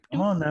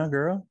Come on now,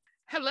 girl.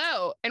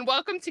 Hello, and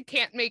welcome to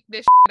Can't Make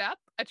This Up,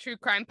 a true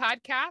crime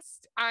podcast.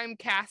 I'm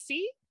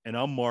Cassie. And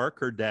I'm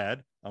Mark, her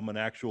dad. I'm an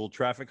actual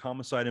traffic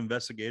homicide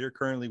investigator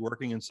currently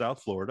working in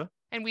South Florida.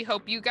 And we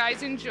hope you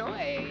guys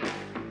enjoy.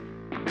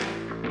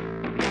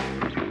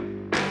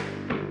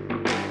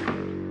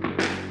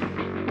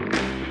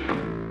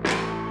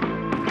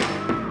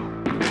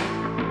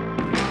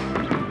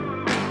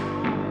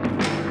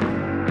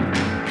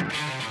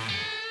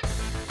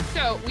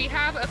 So we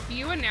have a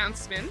few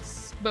announcements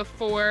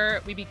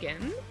before we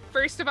begin.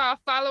 First of all,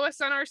 follow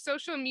us on our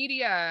social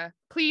media.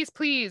 Please,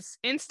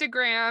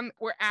 Instagram,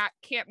 we're at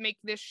Can't Make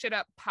This Shit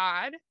Up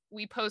Pod.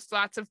 We post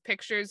lots of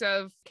pictures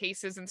of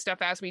cases and stuff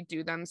as we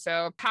do them.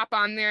 So pop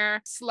on there,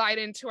 slide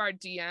into our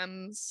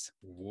DMs.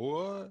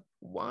 What?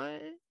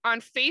 On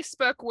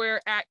Facebook,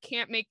 we're at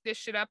Can't Make This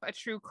Shit Up, a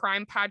true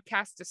crime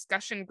podcast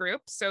discussion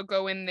group. So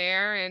go in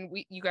there and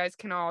you guys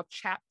can all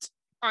chat.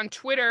 On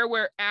Twitter,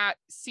 we're at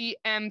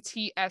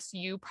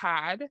CMTSU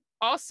Pod.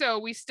 Also,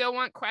 we still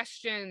want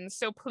questions,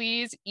 so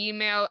please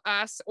email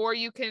us, or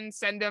you can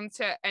send them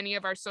to any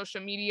of our social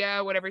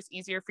media, whatever's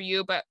easier for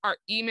you. But our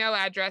email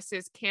address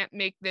is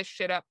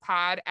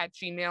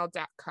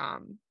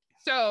can'tmakethissshituppod@gmail.com.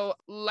 So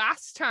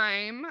last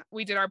time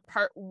we did our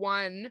part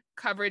 1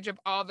 coverage of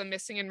all the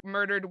missing and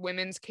murdered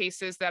women's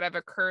cases that have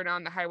occurred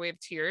on the Highway of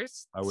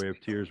Tears. Highway of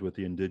Tears with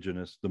the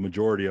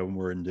majority of them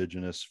were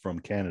indigenous from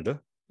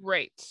Canada.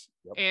 Right.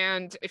 Yep.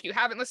 And if you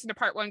haven't listened to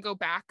part 1, go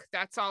back.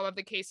 That's all of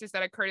the cases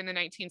that occurred in the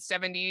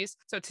 1970s.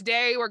 So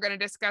today we're going to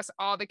discuss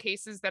all the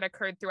cases that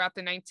occurred throughout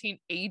the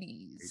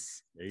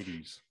 1980s.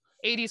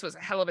 80s was a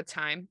hell of a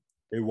time.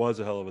 It was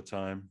a hell of a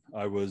time.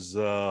 I was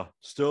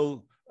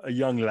still a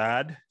young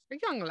lad.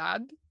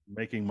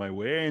 Making my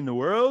way in the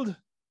world.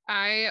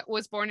 I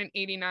was born in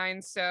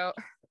 89, so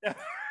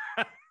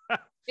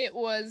it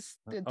was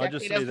the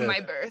decade of my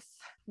birth.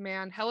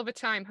 Man, hell of a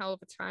time.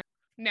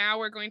 Now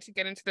we're going to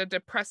get into the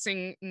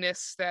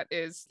depressingness that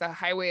is the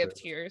Highway of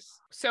Tears.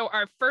 So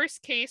our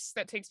first case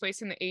that takes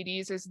place in the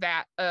 80s is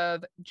that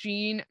of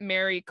Jean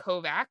Mary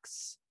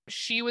Kovacs.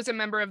 She was a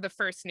member of the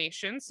First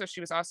Nations, so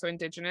she was also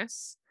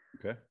indigenous.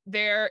 Okay.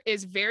 There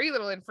is very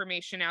little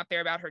information out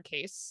there about her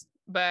case,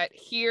 but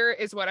here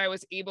is what I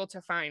was able to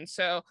find.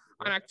 So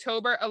on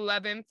October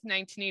 11th,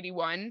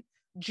 1981,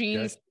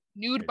 Jean's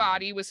nude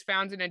body was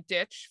found in a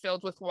ditch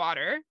filled with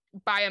water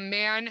by a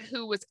man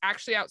who was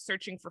actually out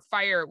searching for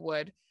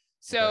firewood.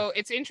 So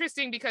It's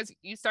interesting because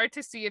you start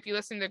to see, if you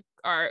listen to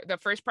the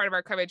first part of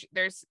our coverage,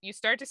 you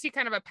start to see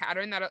kind of a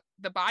pattern that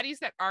the bodies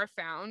that are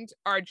found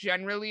are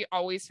generally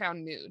always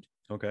found nude.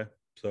 Okay.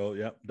 So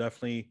yeah,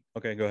 definitely.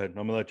 Okay, go ahead.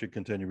 I'm gonna let you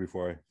continue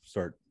before I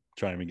start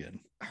chiming in.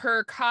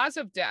 Her cause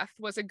of death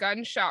was a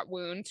gunshot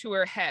wound to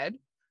her head,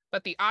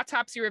 but the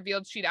autopsy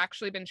revealed she'd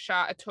actually been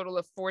shot a total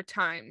of 4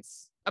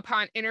 times.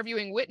 Upon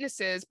interviewing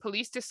witnesses,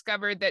 police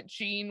discovered that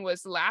Jean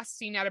was last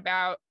seen at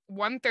about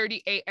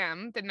 1:30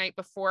 a.m. the night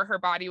before her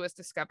body was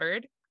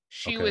discovered.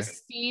 She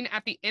was seen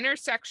at the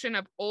intersection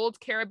of Old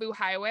Caribou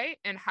Highway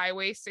and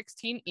Highway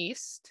 16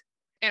 East.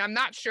 And I'm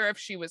not sure if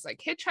she was like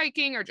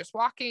hitchhiking or just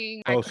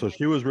walking. So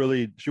she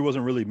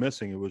wasn't really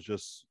missing. It was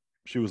just,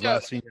 she was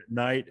last seen at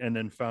night and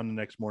then found the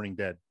next morning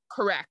dead.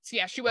 Correct.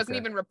 Yeah, she wasn't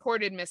even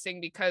reported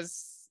missing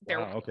because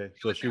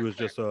So she was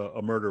just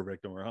a murder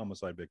victim or a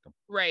homicide victim.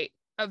 Right.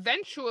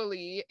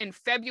 Eventually, in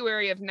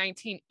February of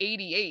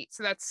 1988,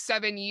 so that's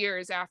 7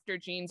 years after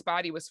Jean's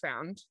body was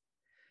found,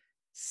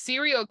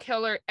 serial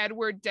killer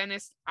Edward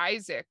Dennis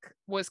Isaac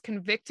was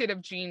convicted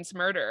of Jean's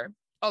murder,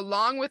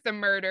 along with the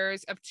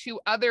murders of 2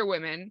 other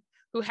women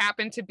who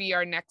happened to be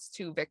our next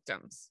 2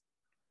 victims.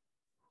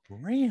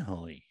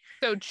 Really?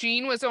 So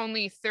Jean was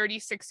only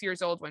 36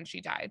 years old when she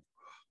died.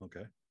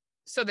 Okay.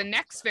 So the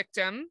next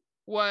victim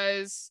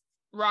was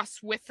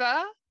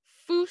Roswitha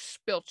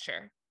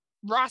Fussbilcher.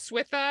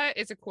 Roswitha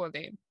is a cool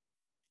name.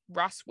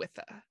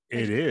 Roswitha.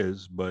 It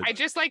is, but I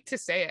just like to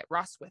say it.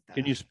 Roswitha.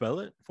 Can you spell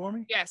it for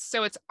me? Yes.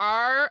 So it's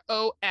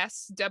Roswitha.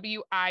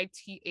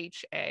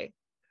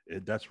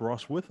 That's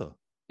Roswitha.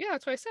 Yeah,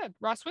 that's what I said.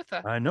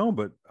 Roswitha. I know,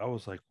 but I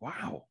was like,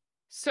 wow.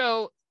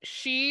 So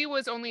she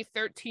was only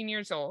 13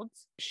 years old.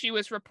 She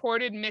was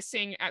reported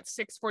missing at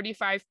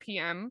 6:45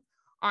 p.m.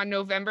 on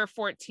November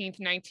 14th,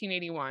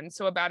 1981.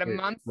 So about a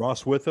month.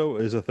 Roswitha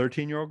is a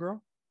 13-year-old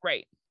girl?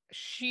 Right.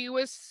 She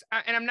was,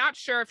 and I'm not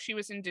sure if she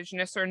was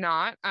indigenous or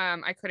not.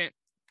 I couldn't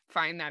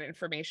find that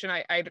information.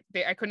 I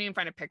couldn't even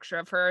find a picture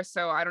of her,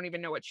 so I don't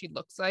even know what she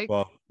looks like.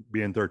 Well,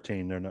 being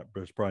 13,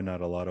 there's probably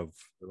not a lot of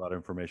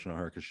information on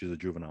her because she's a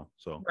juvenile.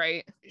 So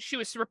right. She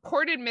was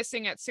reported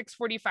missing at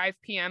 6:45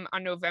 p.m.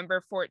 on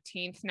November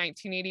 14th,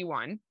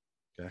 1981.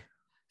 Okay.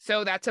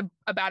 So that's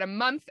about a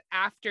month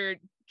after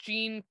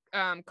Jean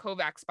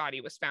Kovacs'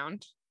 body was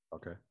found.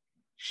 Okay.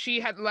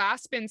 She had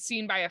last been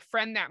seen by a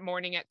friend that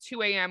morning at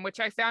 2 a.m., which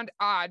I found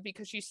odd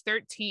because she's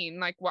 13.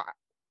 Like, what?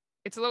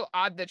 It's a little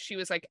odd that she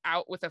was like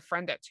out with a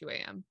friend at 2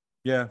 a.m.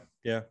 Yeah.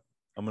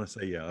 I'm going to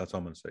say, yeah. That's what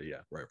I'm going to say.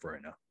 Yeah, right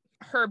now.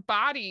 Her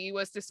body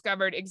was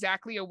discovered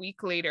exactly a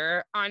week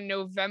later on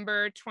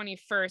November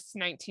 21st,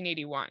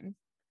 1981.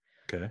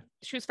 Okay.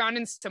 She was found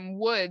in some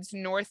woods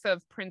north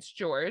of Prince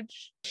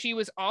George. She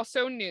was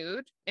also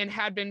nude and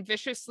had been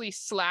viciously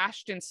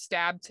slashed and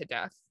stabbed to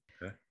death.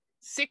 Okay.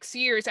 6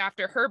 years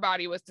after her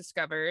body was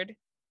discovered,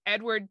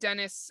 Edward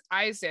Dennis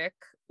Isaac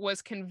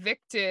was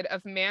convicted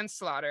of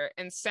manslaughter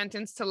and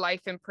sentenced to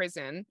life in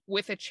prison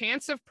with a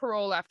chance of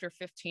parole after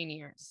 15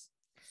 years.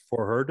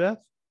 For her death?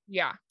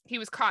 Yeah. He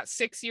was caught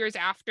 6 years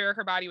after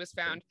her body was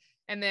found.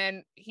 And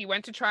then he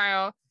went to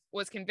trial,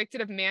 was convicted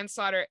of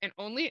manslaughter, and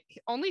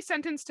only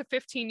sentenced to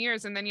 15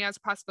 years. And then he has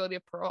a possibility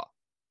of parole.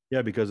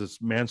 Yeah, because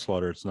it's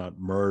manslaughter. It's not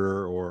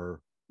murder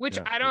or... Which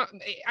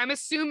I'm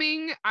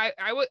assuming I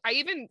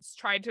even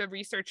tried to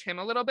research him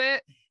a little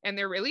bit, and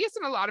there really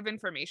isn't a lot of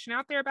information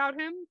out there about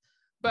him,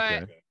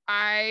 but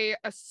I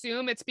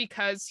assume it's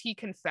because he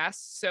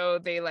confessed, so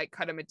they like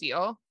cut him a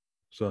deal.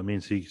 So that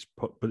means he's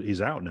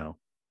out now.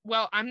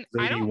 Well, I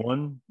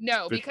don't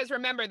know, because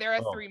remember there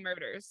are 3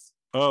 murders.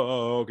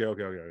 Okay.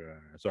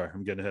 Sorry,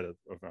 I'm getting ahead of.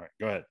 All right,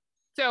 go ahead.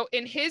 So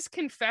in his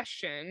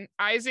confession,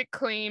 Isaac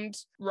claimed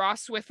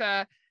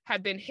Roswitha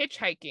had been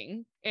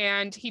hitchhiking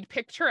and he'd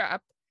picked her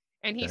up.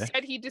 And he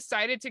said he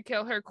decided to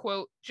kill her,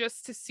 quote,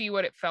 just to see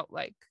what it felt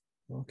like.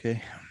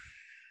 Okay.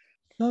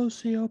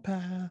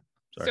 Sociopath.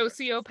 Sorry.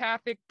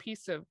 Sociopathic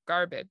piece of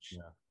garbage.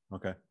 Yeah.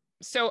 Okay.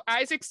 So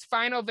Isaac's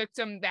final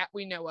victim that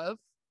we know of.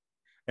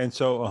 And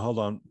so hold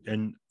on,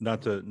 and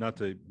not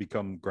to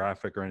become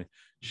graphic or anything.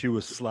 She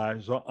was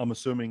slashed. So I'm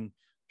assuming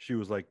she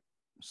was like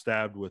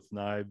stabbed with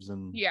knives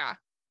and. Yeah.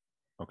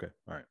 Okay.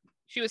 All right.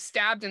 She was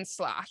stabbed and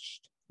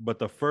slashed. But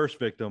the first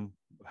victim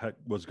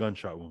was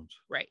gunshot wounds.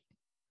 Right.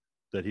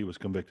 That he was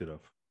convicted of.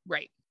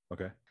 Right.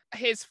 Okay.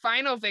 His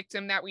final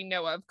victim that we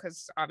know of,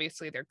 because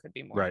obviously there could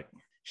be more. Right.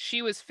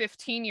 She was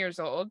 15 years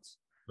old.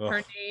 Ugh.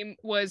 Her name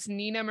was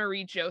Nina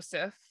Marie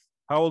Joseph.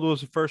 How old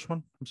was the first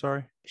one? I'm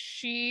sorry.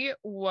 She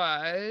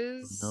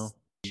was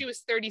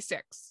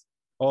 36.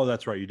 Oh,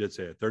 that's right. You did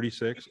say it.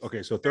 36.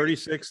 Okay. So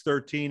 36,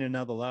 13. And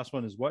now the last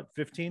one is what?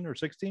 15 or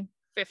 16?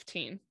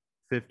 15.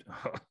 15.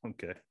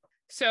 Okay.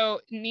 So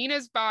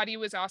Nina's body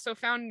was also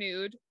found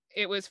nude.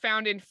 It was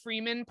found in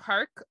Freeman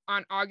Park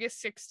on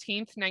August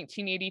 16th,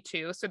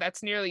 1982. So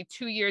that's nearly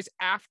 2 years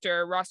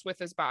after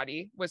Roswitha's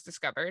body was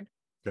discovered.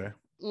 Okay.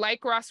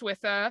 Like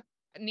Roswitha,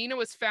 Nina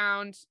was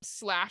found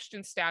slashed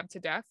and stabbed to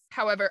death.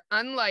 However,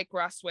 unlike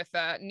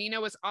Roswitha,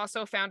 Nina was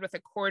also found with a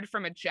cord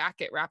from a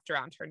jacket wrapped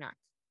around her neck.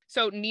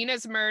 So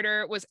Nina's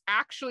murder was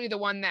actually the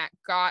one that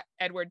got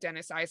Edward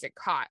Dennis Isaac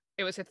caught.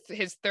 It was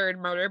his third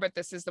murder, but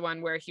this is the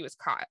one where he was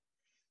caught.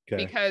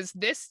 Okay. Because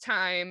this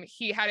time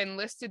he had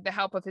enlisted the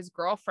help of his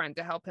girlfriend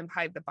to help him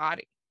hide the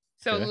body.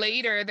 So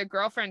later, the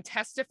girlfriend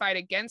testified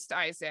against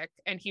Isaac,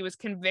 and he was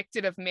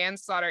convicted of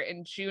manslaughter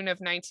in June of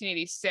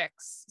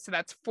 1986. So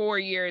that's 4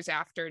 years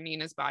after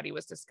Nina's body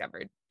was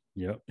discovered.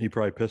 Yep. He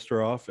probably pissed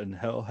her off, and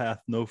hell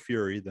hath no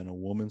fury than a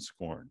woman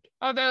scorned.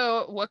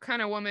 Although, what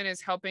kind of woman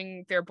is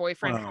helping their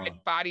boyfriend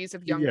hide bodies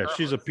of young girls? Yeah,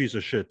 she's a piece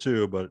of shit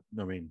too, but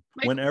I mean,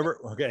 whenever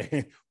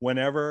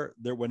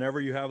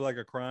you have like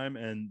a crime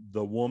and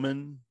the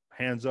woman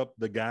hands up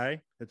the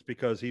guy, it's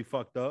because he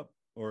fucked up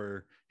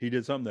or he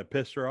did something that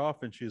pissed her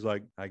off, and she's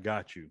like, I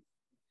got you.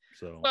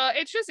 So, well,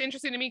 it's just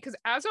interesting to me because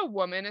as a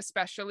woman,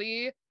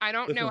 especially, I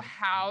don't know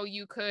how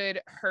you could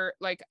hurt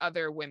like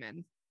other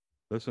women.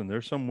 Listen,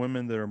 there's some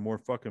women that are more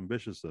fucking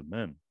vicious than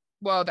men.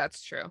 Well,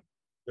 that's true.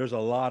 There's a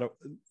lot of,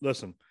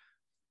 listen,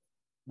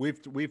 we've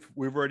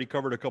already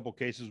covered a couple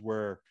cases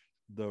where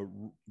the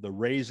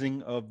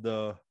raising of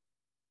the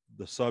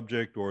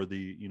subject or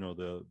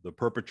the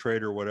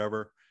perpetrator or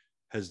whatever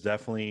has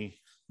definitely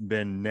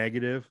been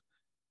negative.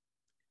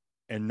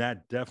 And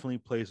that definitely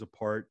plays a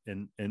part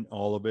in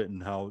all of it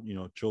and how,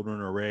 children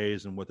are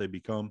raised and what they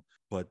become.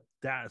 But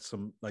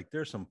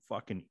there's some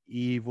fucking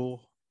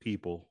evil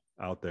people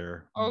out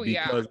there. Oh,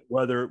 because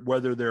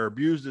whether they're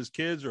abused as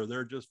kids or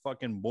they're just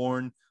fucking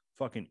born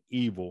fucking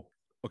evil.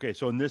 Okay,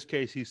 so in this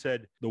case, he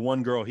said the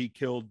one girl he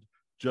killed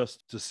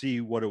just to see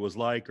what it was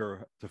like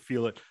or to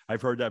feel it.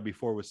 I've heard that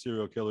before with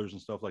serial killers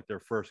and stuff, like their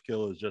first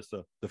kill is just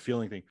the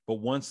feeling thing. But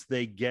once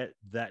they get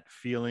that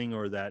feeling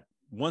or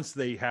once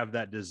they have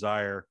that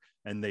desire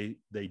and they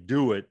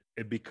do it,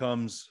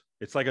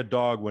 it's like a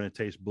dog when it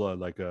tastes blood,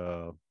 like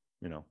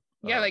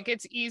like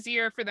it's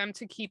easier for them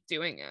to keep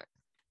doing it.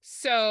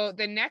 So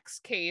the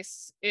next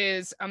case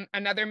is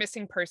another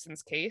missing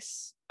persons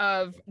case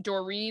of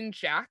Doreen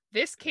Jack.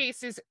 This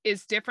case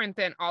is different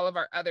than all of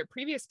our other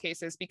previous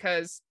cases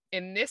because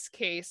in this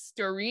case,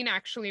 Doreen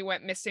actually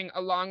went missing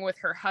along with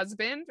her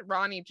husband,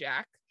 Ronnie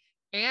Jack,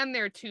 and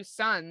their 2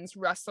 sons,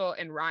 Russell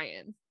and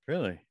Ryan.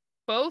 Really?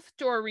 Both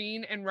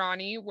Doreen and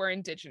Ronnie were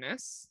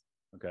Indigenous.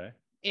 Okay.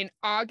 In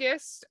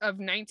August of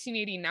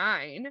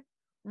 1989,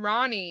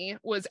 Ronnie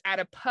was at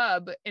a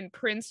pub in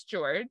Prince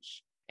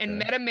George and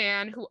met a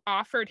man who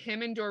offered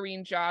him and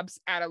Doreen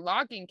jobs at a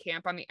logging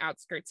camp on the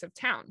outskirts of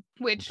town,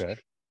 which do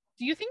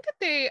you think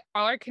that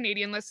all our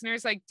Canadian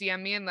listeners like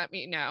DM me and let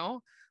me know,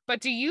 but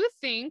do you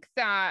think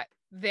that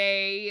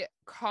they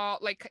call,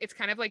 like, it's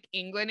kind of like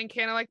England and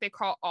Canada, like they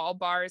call all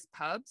bars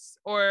pubs,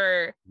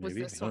 or was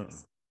this one?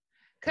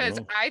 Because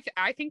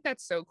I think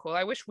that's so cool.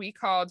 I wish we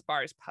called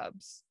bars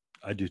pubs.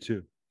 I do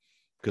too.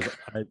 Because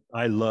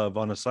I love,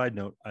 on a side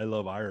note, I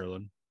love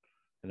Ireland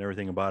and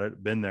everything about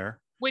it. Been there.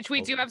 Which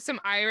we do have some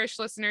Irish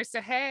listeners.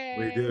 So hey.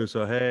 We do.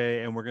 So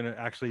hey, and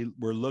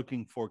we're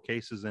looking for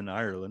cases in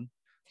Ireland.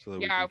 So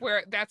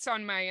that that's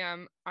on my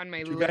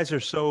you list. guys are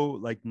so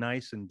like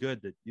nice and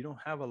good that you don't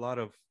have a lot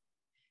of.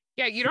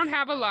 Yeah, you don't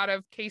have a lot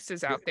of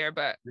cases out there,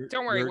 but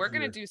don't worry, we're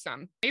gonna do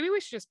some. Maybe we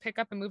should just pick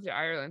up and move to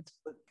Ireland.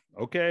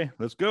 Okay,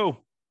 let's go.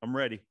 I'm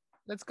ready.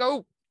 Let's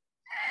go.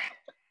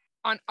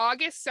 On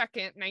August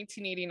 2nd,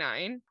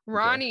 1989,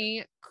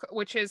 Ronnie,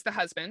 which is the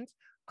husband,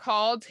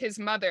 called his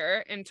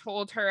mother and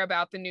told her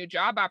about the new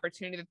job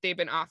opportunity that they've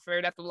been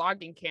offered at the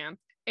logging camp.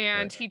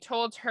 And he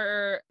told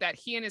her that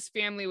he and his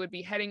family would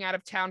be heading out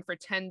of town for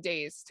 10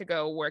 days to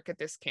go work at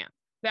this camp.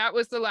 That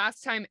was the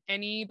last time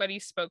anybody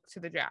spoke to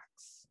the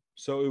Jacks.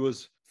 So it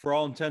was, for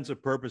all intents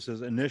and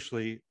purposes,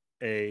 initially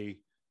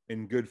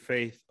in good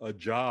faith, a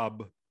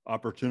job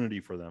opportunity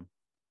for them.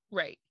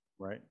 Right.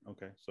 Right.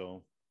 Okay.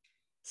 So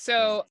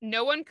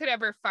no one could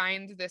ever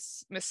find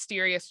this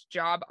mysterious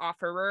job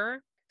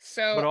offerer.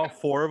 But all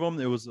four of them,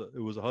 it was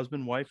a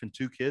husband, wife, and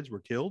 2 kids were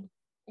killed.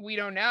 We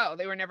don't know.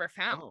 They were never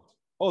found.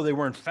 Oh, they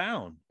weren't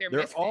found.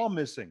 They're all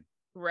missing.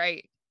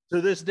 Right. To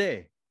this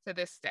day.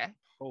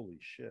 Holy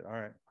shit. All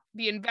right.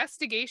 The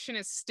investigation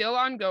is still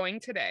ongoing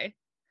today.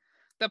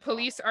 The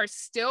police are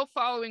still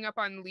following up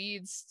on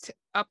leads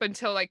up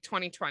until like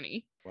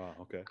 2020. Wow.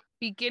 Okay.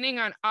 Beginning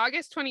on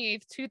August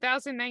 28th,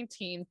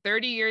 2019,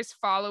 30 years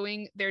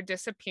following their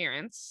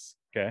disappearance,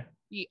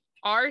 the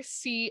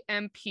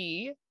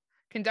RCMP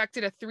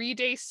conducted a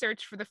 3-day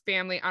search for the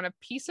family on a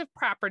piece of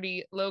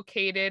property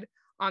located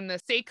on the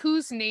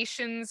Saukkoos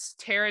Nation's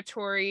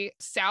territory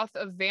south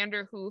of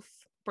Vanderhoof,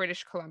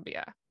 British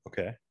Columbia.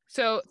 Okay.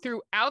 So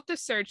throughout the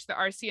search, the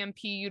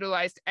RCMP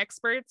utilized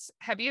experts,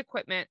 heavy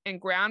equipment, and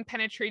ground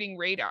penetrating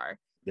radar.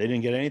 They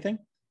didn't get anything?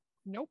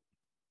 Nope.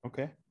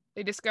 Okay.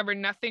 They discovered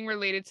nothing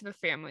related to the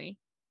family.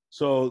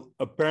 So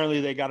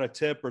apparently they got a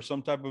tip or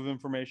some type of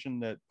information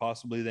that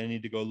possibly they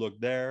need to go look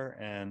there.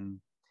 And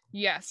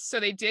yes,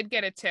 so they did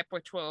get a tip,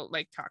 which we'll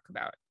talk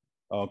about.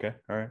 Oh, okay.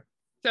 All right.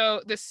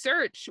 So the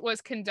search was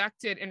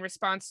conducted in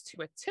response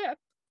to a tip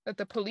that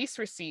the police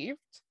received,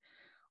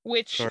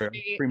 which...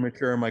 Sorry,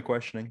 premature in my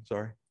questioning.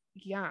 Sorry.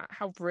 Yeah,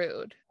 how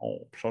rude.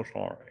 Oh, so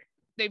sorry.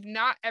 They've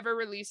not ever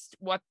released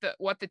what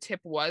the tip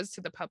was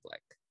to the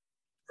public.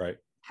 Right.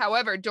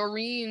 However,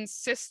 Doreen's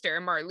sister,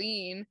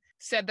 Marlene,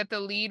 said that the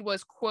lead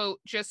was, quote,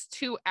 just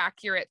too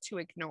accurate to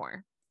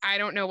ignore. I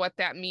don't know what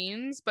that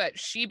means, but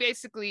she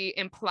basically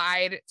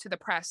implied to the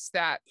press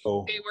that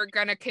they were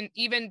gonna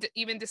even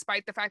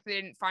despite the fact that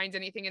they didn't find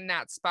anything in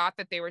that spot,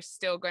 that they were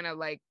still gonna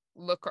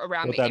look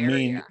around the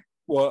area.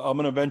 Well, I'm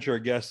gonna venture a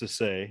guess to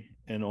say,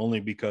 and only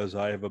because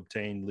I have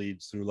obtained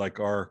leads through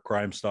our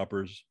Crime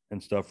Stoppers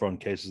and stuff on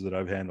cases that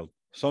I've handled.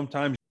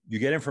 Sometimes you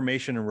get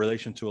information in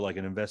relation to an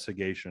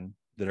investigation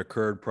that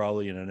occurred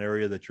probably in an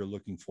area that you're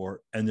looking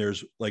for, and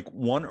there's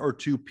 1 or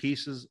 2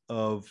 pieces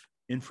of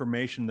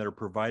information that are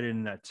provided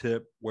in that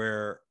tip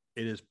where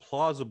it is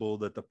plausible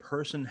that the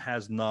person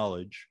has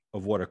knowledge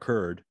of what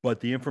occurred, but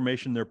the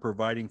information they're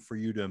providing for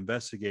you to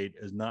investigate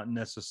doesn't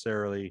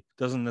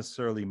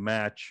necessarily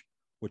match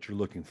what you're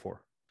looking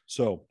for.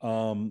 So,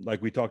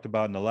 like we talked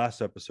about in the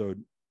last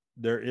episode,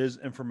 there is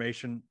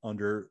information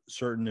under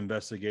certain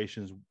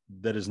investigations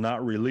that is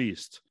not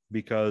released,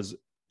 because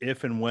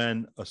if and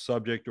when a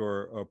subject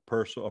or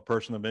a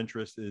person of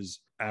interest is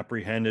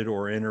apprehended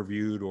or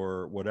interviewed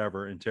or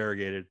whatever,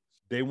 interrogated,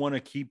 they want to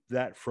keep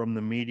that from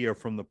the media,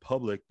 from the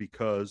public,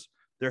 because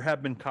there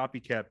have been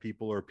copycat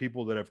people or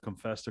people that have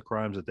confessed to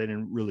crimes that they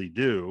didn't really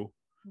do.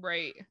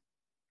 Right.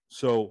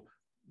 So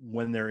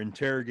when they're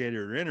interrogated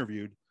or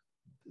interviewed,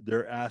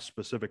 they're asked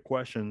specific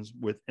questions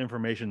with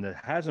information that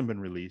hasn't been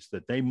released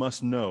that they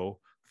must know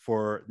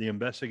for the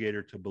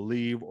investigator to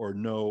believe or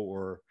know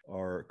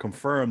or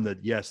confirm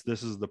that, yes,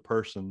 this is the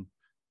person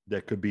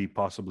that could be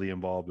possibly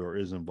involved or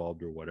is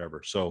involved or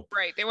whatever. So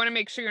right, they want to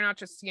make sure you're not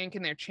just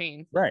yanking their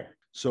chain. Right.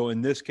 So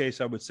in this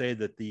case, I would say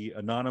that the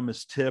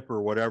anonymous tip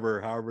or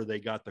whatever, however they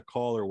got the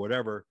call or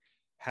whatever,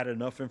 had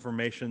enough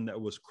information that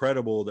was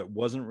credible, that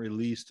wasn't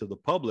released to the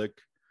public,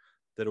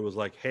 that it was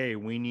like, hey,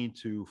 we need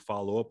to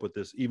follow up with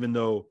this, even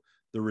though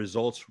the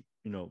results,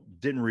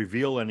 didn't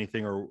reveal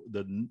anything, or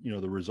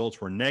the results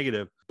were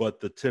negative, but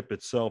the tip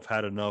itself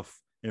had enough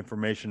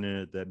information in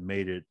it that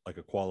made it like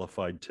a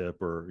qualified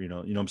tip, or, what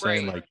I'm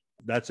saying? Right. Like,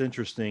 that's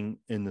interesting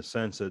in the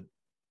sense that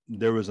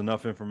there was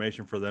enough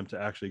information for them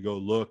to actually go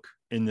look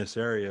in this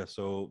area.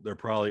 So they're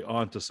probably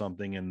onto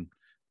something, and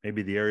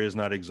maybe the area is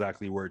not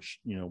exactly where it's,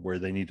 where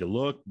they need to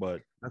look,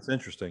 but that's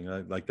interesting.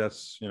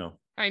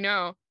 I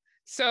know.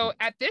 So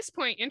at this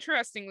point,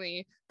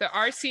 interestingly, the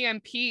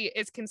RCMP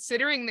is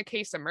considering the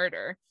case a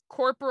murder.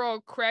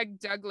 Corporal Craig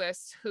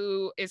Douglas,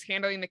 who is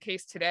handling the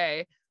case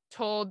today,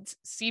 told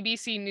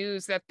CBC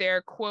News that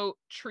they're, quote,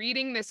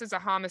 treating this as a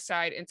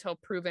homicide until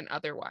proven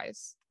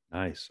otherwise.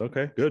 Nice.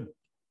 Okay, good.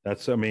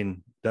 That's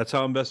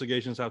how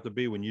investigations have to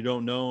be. When you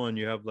don't know and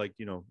you have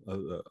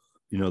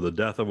the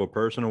death of a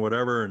person or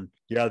whatever. And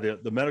yeah,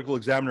 the medical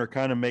examiner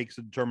kind of makes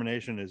a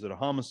determination. Is it a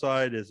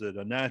homicide? Is it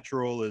a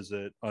natural? Is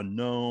it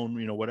unknown?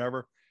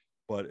 Whatever.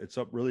 But it's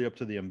really up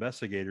to the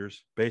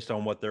investigators based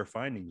on what their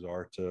findings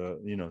are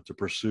to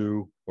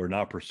pursue or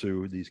not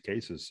pursue these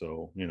cases.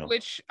 So,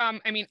 which,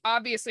 I mean,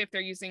 obviously if they're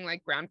using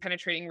like ground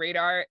penetrating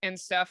radar and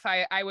stuff,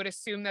 I would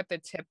assume that the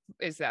tip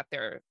is that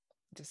they're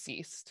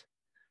deceased.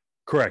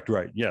 Correct.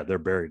 Right. Yeah. They're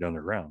buried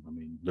underground. I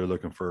mean, they're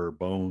looking for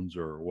bones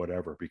or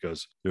whatever,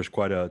 because there's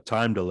quite a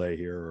time delay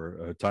here,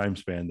 or a time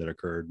span that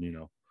occurred,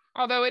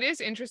 Although it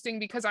is interesting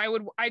because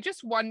I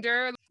just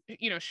wonder,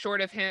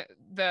 short of him,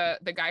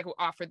 the guy who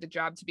offered the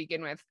job to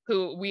begin with,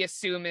 who we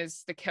assume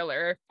is the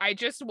killer, I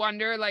just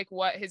wonder like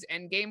what his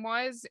end game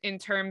was in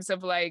terms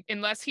of like,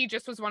 unless he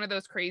just was one of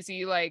those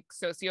crazy like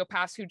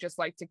sociopaths who just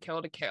like to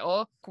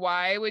kill,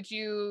 why would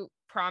you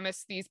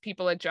promise these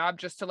people a job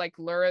just to like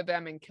lure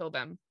them and kill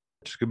them?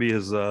 This could be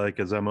his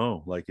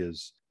MO,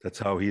 that's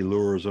how he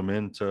lures them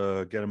in,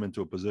 to get them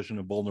into a position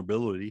of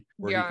vulnerability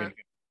where he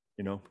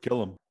can, kill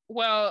them.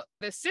 Well,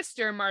 the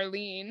sister,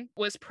 Marlene,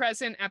 was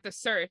present at the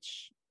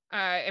search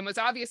and was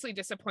obviously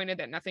disappointed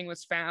that nothing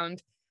was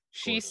found.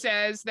 She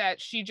says that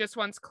she just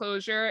wants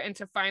closure and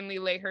to finally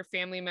lay her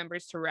family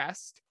members to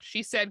rest.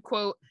 She said,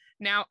 quote,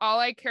 "Now all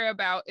I care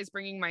about is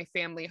bringing my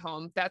family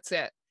home. That's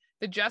it.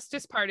 The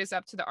justice part is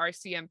up to the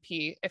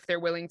RCMP if they're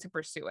willing to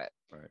pursue it."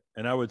 Right.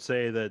 And I would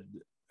say that,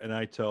 and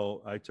I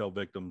tell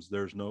victims,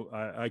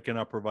 I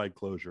cannot provide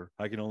closure.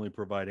 I can only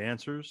provide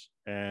answers.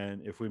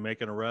 And if we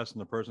make an arrest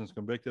and the person's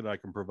convicted, I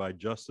can provide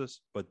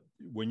justice. But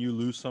when you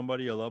lose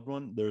somebody, a loved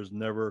one, there's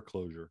never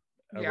closure.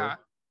 Ever. Yeah.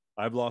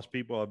 I've lost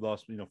people. I've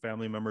lost,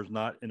 family members,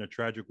 not in a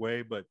tragic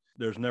way, but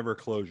there's never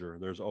closure.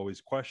 There's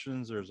always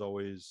questions. There's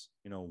always,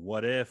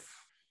 what if?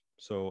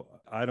 So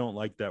I don't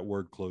like that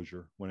word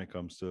closure when it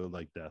comes to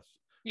like death.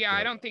 Yeah,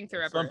 I don't think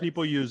they're ever. Some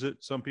people use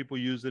it. Some people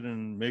use it,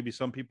 and maybe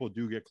some people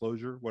do get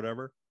closure,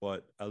 whatever.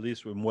 But at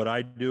least in what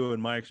I do,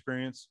 in my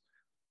experience,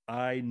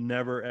 I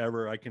never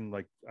ever. I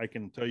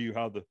can tell you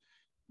how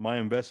my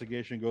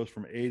investigation goes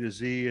from A to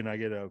Z, and I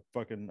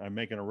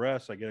make an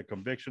arrest, I get a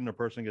conviction, the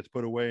person gets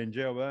put away in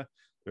jail.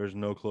 There's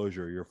no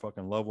closure. Your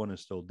fucking loved one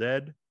is still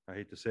dead. I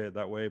hate to say it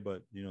that way,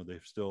 but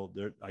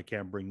I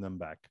can't bring them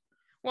back.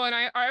 Well, and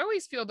I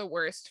always feel the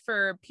worst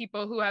for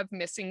people who have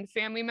missing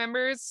family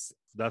members.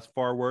 That's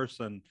far worse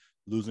than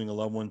losing a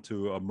loved one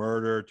to a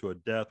murder, to a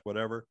death,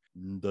 whatever.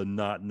 The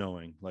not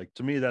knowing. Like,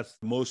 to me, that's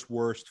the most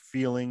worst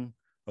feeling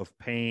of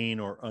pain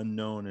or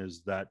unknown,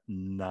 is that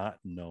not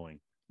knowing.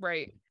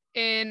 Right.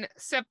 In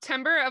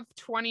September of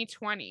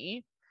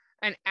 2020,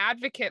 an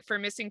advocate for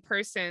missing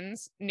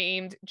persons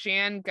named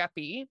Jan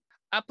Guppy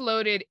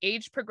uploaded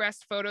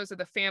age-progressed photos of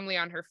the family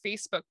on her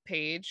Facebook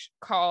page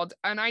called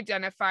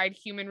Unidentified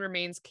Human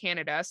Remains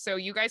Canada. So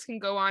you guys can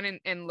go on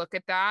and look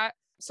at that.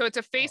 So it's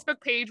a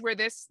Facebook page where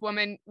this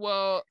woman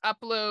will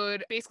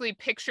upload basically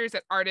pictures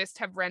that artists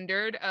have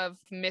rendered of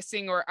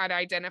missing or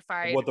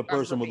unidentified. What the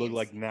person would look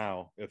like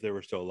now if they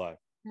were still alive.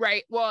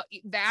 Right. Well,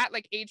 that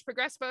like age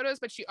progressed photos,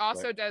 but she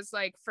also does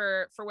like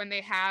for when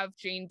they have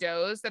Jane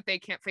Does that they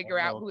can't figure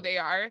out who they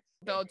are,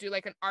 they'll do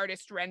like an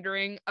artist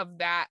rendering of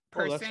that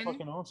person. That's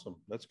fucking awesome.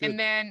 That's good. And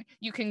then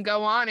you can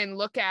go on and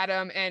look at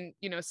them and,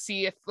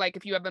 see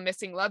if you have a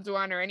missing loved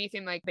one or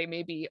anything, like they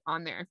may be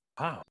on there.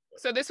 Wow.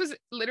 So this was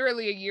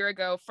literally a year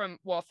ago from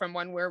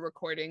when we're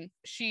recording.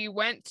 She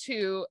went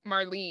to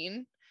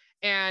Marlene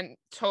and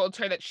told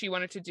her that she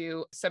wanted to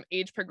do some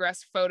age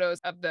progressed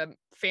photos of the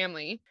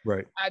family.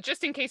 Right.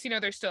 Just in case,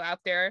 they're still out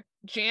there.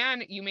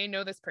 Jan, you may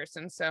know this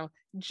person. So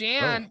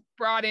Jan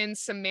brought in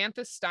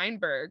Samantha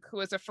Steinberg, who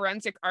is a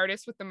forensic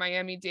artist with the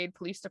Miami-Dade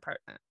Police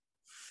Department.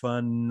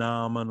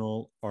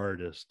 Phenomenal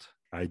artist.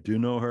 I do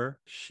know her.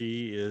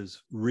 She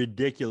is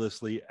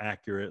ridiculously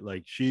accurate.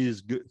 Like,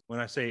 she's good. When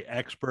I say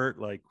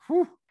expert, like,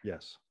 whew,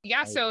 yes.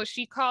 Yeah. So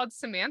she called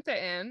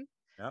Samantha in.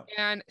 Yep.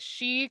 And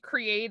she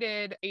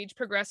created age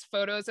progressed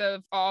photos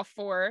of all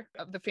 4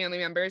 of the family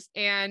members.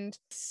 And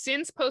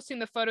since posting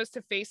the photos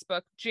to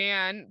Facebook,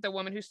 Jan, the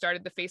woman who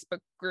started the Facebook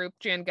group,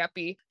 Jan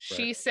Guppy,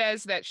 she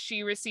says that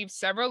she received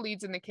several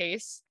leads in the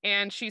case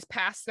and she's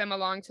passed them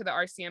along to the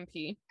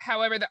RCMP.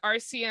 However, the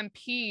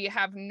RCMP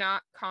have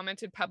not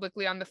commented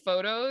publicly on the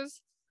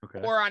photos.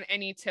 Or on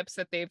any tips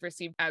that they've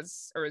received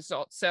as a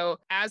result. So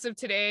as of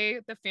today,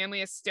 the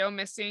family is still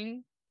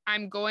missing.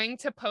 I'm going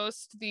to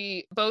post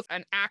both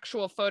an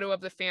actual photo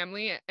of the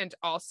family and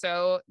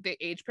also the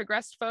age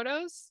progressed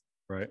photos.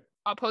 Right.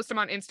 I'll post them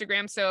on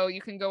Instagram so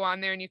you can go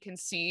on there and you can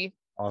see.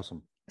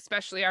 Awesome.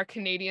 Especially our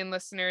Canadian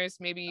listeners.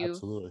 Maybe you,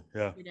 absolutely,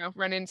 yeah,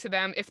 run into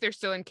them if they're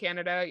still in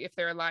Canada, if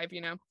they're alive,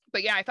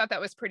 But yeah, I thought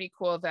that was pretty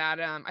cool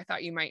that I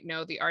thought you might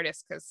know the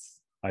artist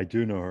because I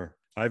do know her.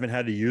 I haven't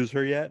had to use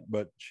her yet,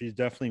 but she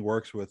definitely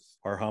works with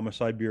our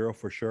homicide bureau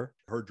for sure.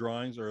 Her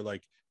drawings are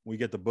like, we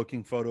get the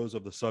booking photos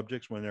of the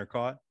subjects when they're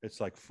caught.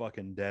 It's like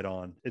fucking dead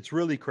on. It's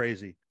really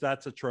crazy.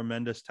 That's a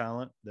tremendous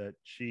talent that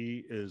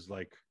she is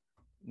like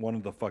one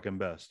of the fucking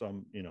best.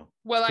 Well,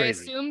 it's I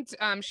crazy.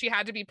 assumed she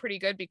had to be pretty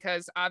good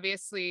because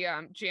obviously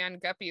Jan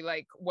Guppy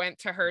like went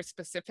to her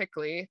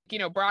specifically,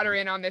 brought her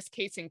in on this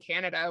case in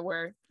Canada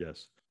where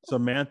Yes.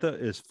 Samantha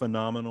is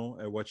phenomenal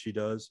at what she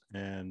does,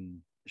 and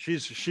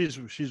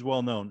she's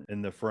well known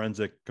in the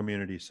forensic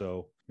community.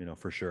 So,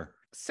 for sure.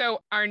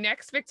 So our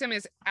next victim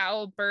is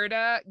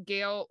Alberta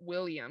Gail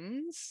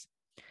Williams.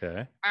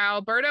 Okay.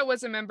 Alberta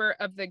was a member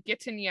of the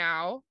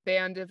Gitignan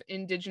Band of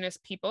Indigenous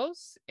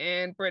Peoples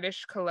in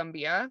British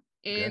Columbia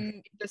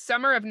in the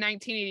summer of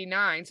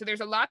 1989. So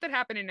there's a lot that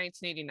happened in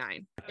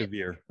 1989. Active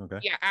year. Okay.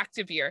 Yeah,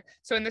 active year.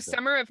 So in the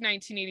summer of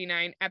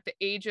 1989, at the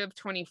age of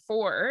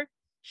 24,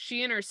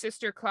 she and her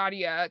sister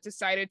Claudia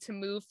decided to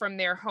move from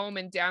their home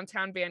in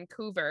downtown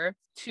Vancouver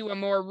to a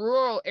more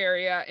rural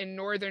area in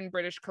northern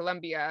British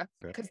Columbia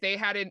because they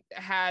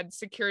had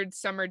secured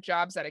summer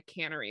jobs at a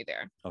cannery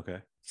there. Okay.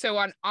 So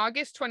on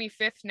August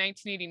 25th,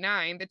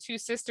 1989, the two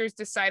sisters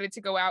decided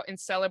to go out and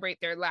celebrate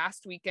their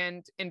last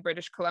weekend in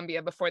British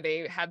Columbia before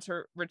they had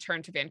to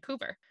return to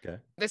Vancouver. Okay.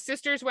 The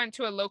sisters went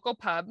to a local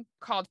pub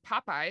called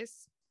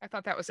Popeyes. I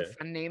thought that was a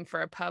fun name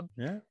for a pub.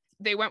 Yeah.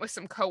 They went with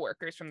some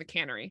coworkers from the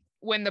cannery.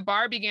 When the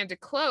bar began to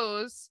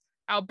close,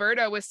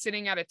 Alberta was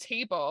sitting at a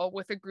table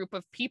with a group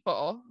of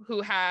people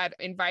who had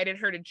invited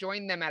her to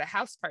join them at a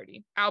house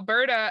party.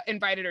 Alberta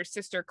invited her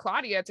sister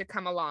Claudia to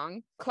come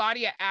along.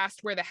 Claudia asked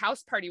where the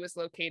house party was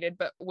located,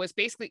 but was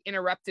basically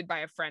interrupted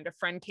by a friend. A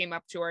friend came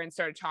up to her and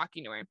started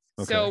talking to her.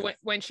 Okay. So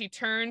when she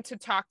turned to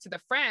talk to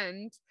the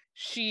friend,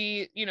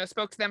 she,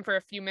 spoke to them for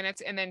a few minutes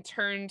and then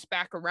turned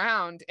back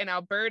around, and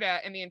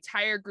Alberta and the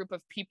entire group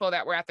of people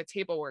that were at the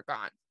table were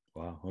gone.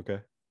 Wow. Okay.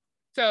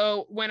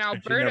 So when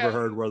Alberta... She never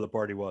heard where the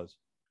party was.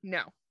 No.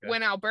 Okay.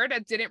 When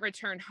Alberta didn't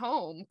return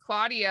home,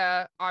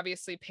 Claudia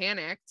obviously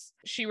panicked.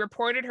 She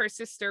reported her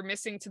sister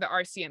missing to the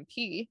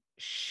RCMP.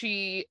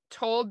 She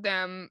told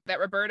them that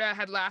Roberta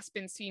had last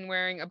been seen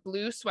wearing a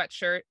blue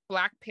sweatshirt,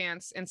 black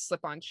pants, and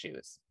slip-on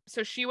shoes.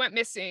 So she went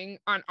missing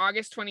on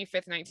August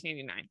 25th,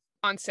 1989.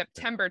 On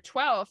September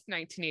 12th,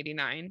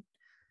 1989,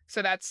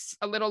 so that's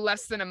a little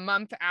less than a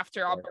month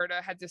after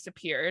Alberta had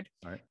disappeared,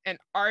 an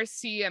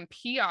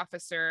RCMP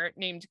officer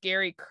named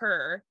Gary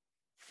Kerr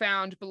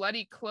found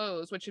bloody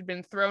clothes which had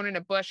been thrown in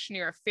a bush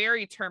near a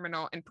ferry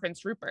terminal in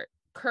Prince Rupert.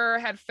 Kerr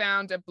had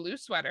found a blue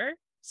sweater,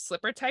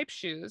 slipper-type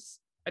shoes,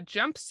 a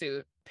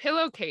jumpsuit,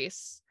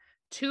 pillowcase,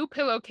 2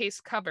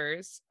 pillowcase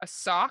covers, a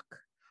sock,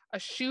 a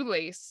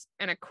shoelace,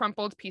 and a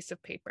crumpled piece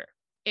of paper.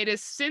 It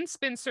has since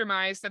been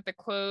surmised that the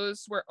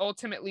clothes were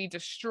ultimately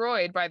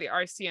destroyed by the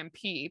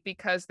RCMP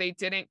because they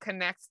didn't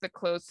connect the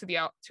clothes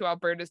to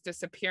Alberta's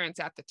disappearance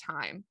at the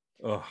time.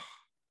 Ugh.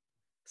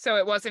 So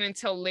it wasn't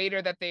until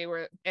later that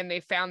they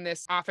found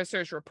this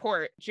officer's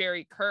report,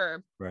 Jerry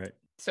Kerr. Right.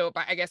 So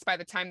I guess by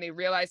the time they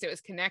realized it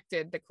was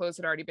connected, the clothes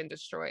had already been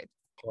destroyed.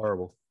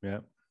 Horrible. Yeah.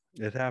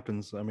 It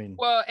happens.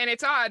 Well, and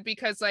it's odd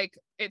because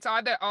it's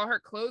odd that all her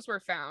clothes were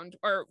found,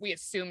 or we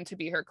assume to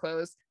be her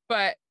clothes,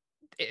 but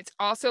it's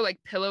also like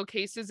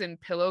pillowcases and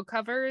pillow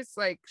covers.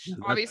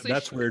 Obviously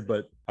that's weird,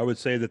 but I would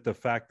say that the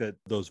fact that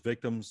those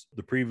victims,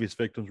 the previous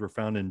victims, were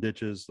found in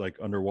ditches, like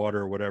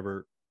underwater or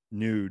whatever,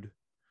 nude,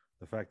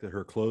 the fact that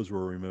her clothes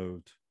were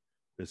removed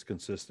is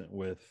consistent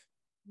with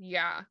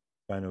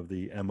kind of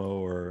the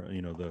MO or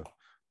the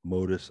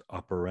modus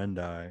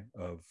operandi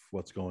of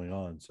what's going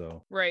on.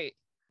 So right.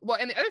 Well,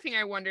 and the other thing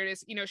I wondered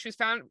is,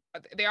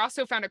 they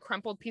also found a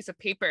crumpled piece of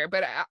paper,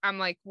 but I'm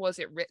like, was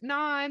it written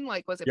on?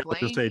 Was it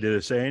blank? Did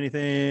it say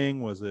anything?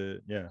 Was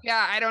it? Yeah.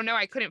 Yeah, I don't know.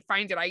 I couldn't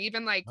find it. I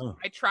even I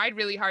tried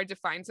really hard to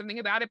find something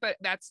about it, but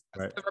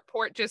the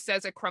report just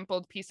says a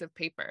crumpled piece of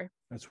paper.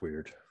 That's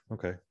weird.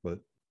 Okay. But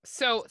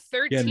so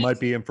 13. It might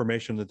be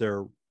information that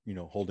they're,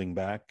 holding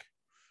back.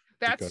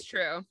 That's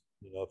true.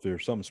 If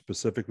there's something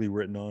specifically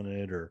written on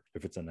it, or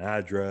if it's an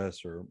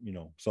address or,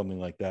 something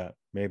like that,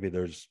 maybe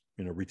there's,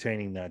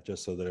 retaining that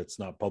just so that it's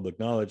not public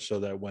knowledge, so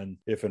that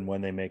if and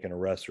when they make an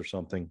arrest or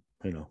something,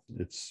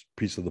 it's a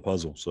piece of the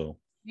puzzle. So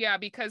yeah,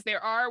 because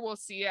we'll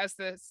see as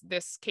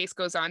this case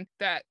goes on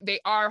that they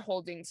are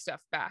holding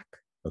stuff back.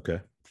 Okay.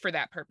 For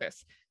that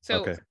purpose.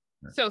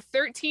 So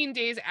 13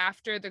 days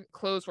after the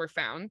clothes were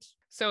found,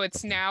 so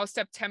it's now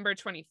September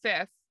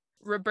 25th,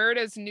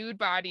 Roberta's nude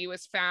body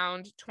was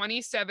found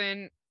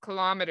 27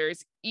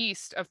 kilometers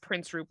east of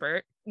Prince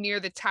Rupert near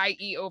the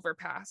Tyee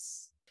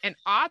overpass. An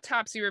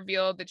autopsy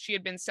revealed that she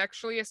had been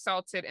sexually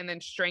assaulted and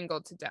then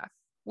strangled to death,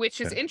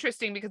 which is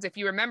interesting because if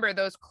you remember,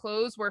 those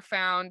clothes were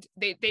found.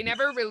 They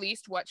never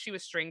released what she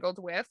was strangled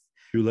with.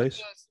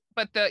 Shoelace?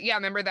 But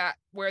remember that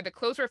where the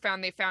clothes were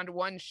found, they found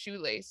one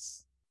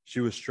shoelace. She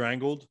was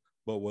strangled,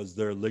 but was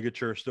there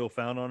ligature still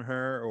found on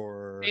her,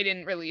 or? They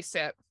didn't release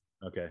it.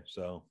 Okay,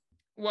 so.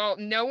 Well,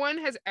 no one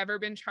has ever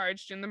been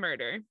charged in the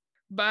murder.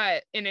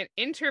 But in an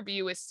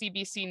interview with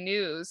CBC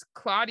News,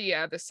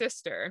 Claudia, the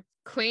sister,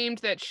 claimed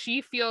that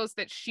she feels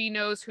that she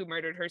knows who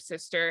murdered her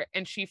sister,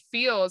 and she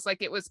feels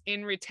like it was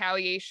in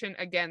retaliation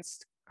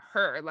against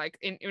her,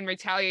 in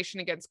retaliation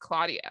against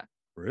Claudia.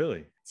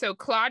 Really? So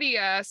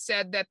Claudia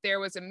said that there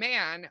was a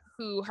man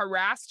who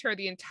harassed her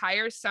the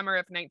entire summer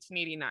of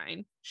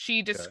 1989. She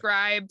Okay.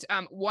 described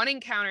one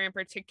encounter in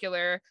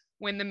particular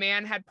when the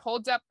man had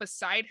pulled up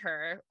beside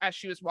her as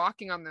she was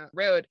walking on the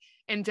road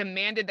and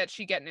demanded that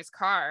she get in his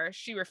car.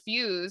 She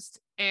refused,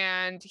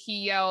 and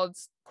he yelled,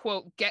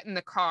 quote, "Get in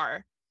the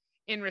car."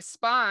 In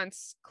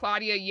response,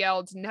 Claudia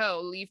yelled, "No,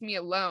 leave me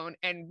alone,"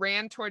 and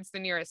ran towards the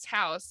nearest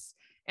house.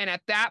 And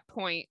at that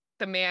point,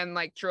 the man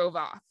like drove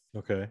off.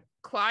 Okay.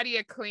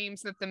 Claudia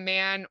claims that the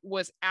man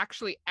was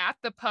actually at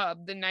the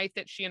pub the night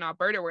that she and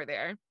Alberta were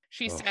there.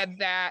 She Oh. said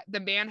that the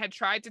man had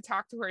tried to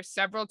talk to her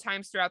several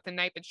times throughout the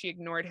night, but she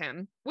ignored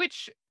him,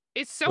 which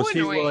is so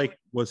annoying.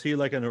 Was he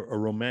like a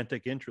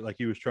romantic interest? Like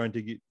he was trying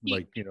to get He,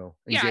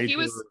 yeah, engage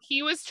her?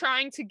 he was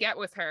trying to get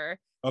with her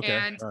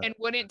Okay. and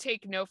wouldn't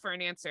take no for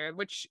an answer,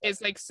 which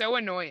is like so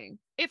annoying.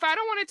 If I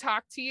don't want to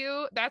talk to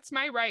you, that's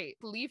my right.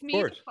 Leave me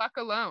the fuck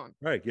alone.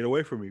 Right. Get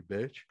away from me,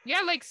 bitch.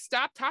 Yeah, like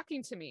stop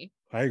talking to me.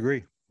 I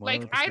agree.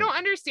 100%. Like, I don't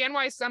understand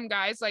why some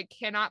guys like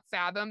cannot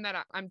fathom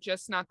that I'm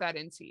just not that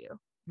into you.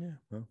 Yeah.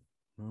 Well,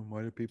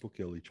 why do people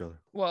kill each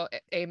other? Well,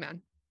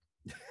 amen.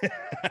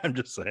 I'm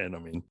just saying, I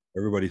mean,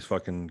 everybody's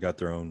fucking got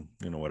their own,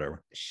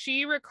 whatever.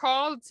 She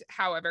recalled,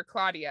 however,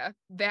 Claudia,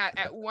 that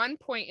at one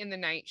point in the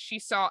night, she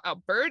saw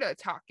Alberta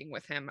talking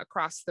with him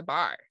across the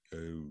bar.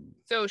 Oh.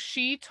 So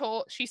she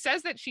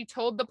says that she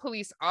told the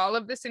police all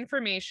of this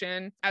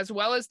information, as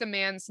well as the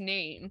man's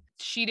name.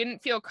 She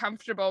didn't feel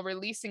comfortable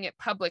releasing it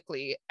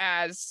publicly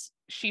as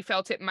she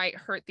felt it might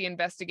hurt the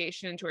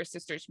investigation into her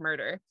sister's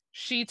murder.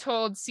 She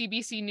told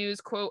CBC News,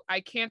 quote,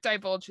 "I can't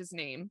divulge his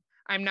name.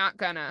 I'm not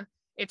gonna.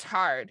 It's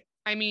hard.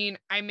 I mean,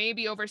 I may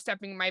be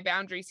overstepping my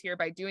boundaries here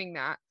by doing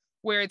that,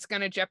 where it's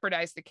going to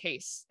jeopardize the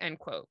case," end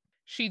quote.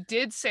 She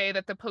did say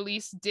that the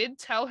police did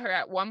tell her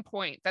at one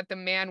point that the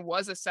man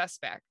was a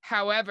suspect.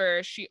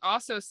 However, she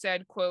also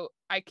said, quote,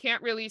 "I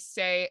can't really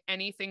say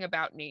anything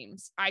about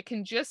names. I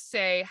can just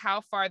say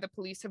how far the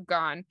police have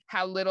gone,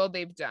 how little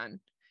they've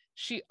done."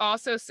 She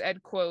also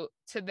said, quote,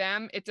 "To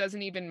them, it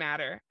doesn't even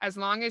matter. As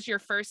long as you're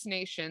First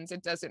Nations,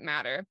 it doesn't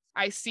matter.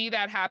 I see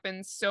that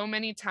happen so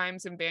many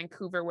times in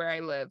Vancouver where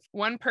I live.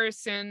 One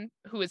person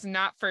who is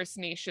not First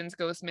Nations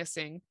goes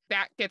missing.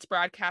 That gets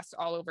broadcast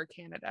all over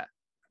Canada."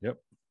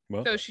 Yep.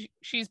 Well, so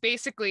she's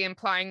basically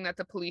implying that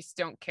the police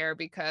don't care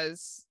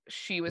because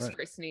she was right.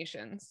 First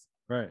Nations.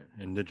 Right.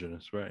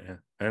 Indigenous. Right. Yeah.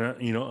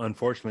 And,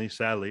 unfortunately,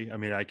 sadly, I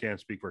mean, I can't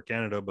speak for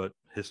Canada, but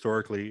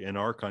historically in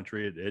our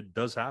country, it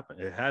does happen.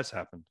 It has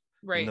happened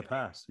in the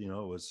past. It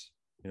was,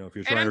 if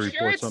you're trying to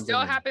report something. It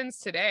still happens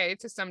today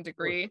to some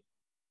degree.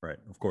 Right.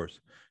 Of course.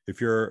 If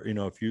you're,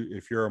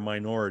 if you're a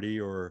minority,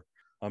 or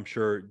I'm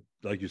sure,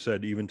 like you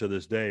said, even to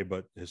this day,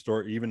 but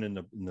even in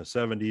the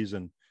 70s,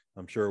 and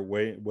I'm sure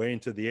way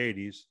into the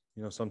 80s,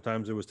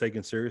 sometimes it was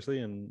taken seriously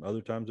and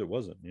other times it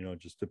wasn't. It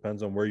just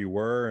depends on where you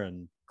were.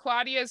 And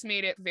Claudia's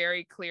made it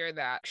very clear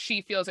that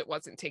she feels it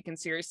wasn't taken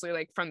seriously,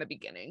 like from the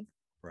beginning.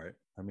 Right.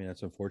 I mean,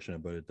 that's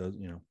unfortunate, but it does,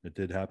 it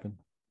did happen.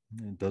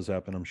 It does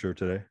happen, I'm sure,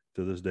 to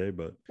this day.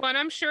 But well, and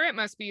I'm sure it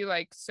must be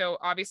like, so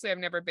obviously I've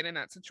never been in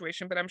that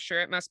situation, but I'm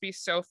sure it must be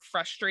so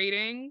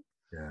frustrating.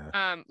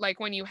 Yeah. Like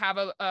when you have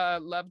a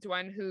loved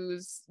one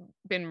who's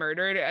been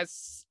murdered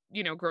as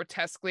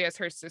grotesquely as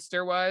her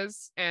sister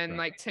was, and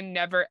like to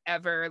never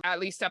ever, at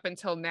least up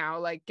until now,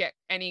 like get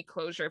any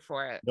closure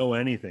for it. No,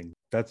 anything.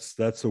 That's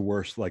the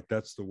worst. Like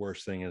that's the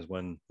worst thing, is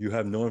when you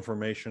have no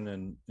information,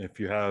 and if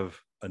you have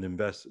an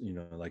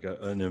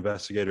an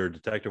investigator,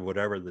 detective,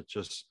 whatever, that's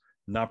just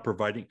not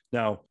providing.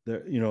 Now,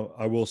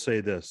 I will say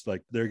this,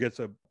 like there gets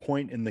a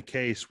point in the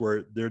case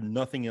where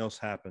nothing else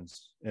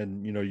happens.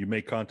 And, you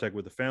make contact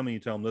with the family, you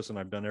tell them, listen,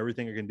 I've done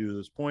everything I can do to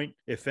this point.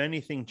 If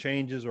anything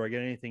changes or I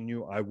get anything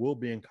new, I will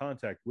be in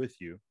contact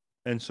with you.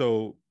 And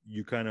so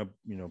you kind of,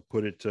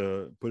 put it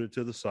to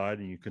the side,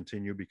 and you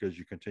continue because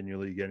you're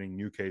continually getting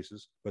new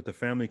cases, but the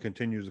family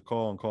continues to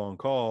call and call and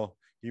call,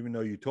 even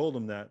though you told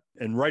them that,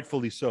 and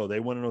rightfully so.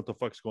 They want to know what the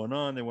fuck's going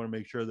on. They want to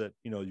make sure that,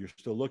 you're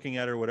still looking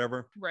at it or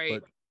whatever. Right.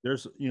 But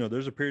there's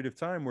a period of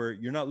time where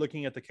you're not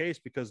looking at the case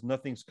because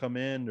nothing's come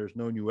in. There's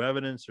no new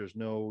evidence. There's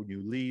no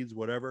new leads,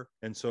 whatever.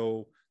 And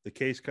so the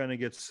case kind of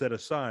gets set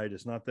aside.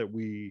 It's not that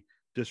we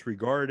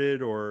disregard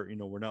it or,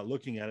 we're not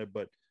looking at it,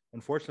 but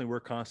unfortunately we're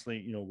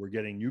constantly, we're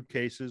getting new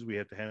cases. We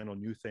have to handle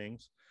new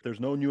things. If there's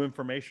no new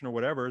information or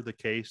whatever, the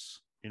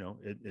case,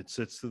 it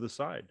sits to the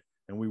side,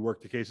 and we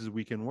work the cases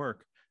we can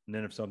work. And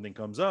then if something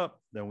comes up,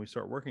 then we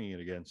start working it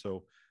again.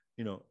 So,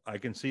 I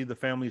can see the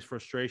family's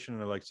frustration,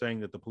 and they're like saying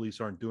that the police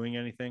aren't doing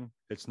anything.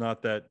 It's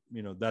not that,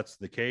 that's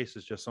the case.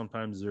 It's just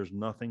sometimes there's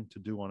nothing to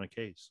do on a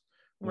case.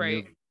 When right.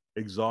 you've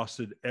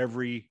exhausted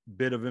every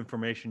bit of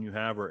information you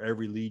have or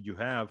every lead you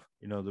have,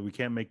 that we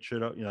can't make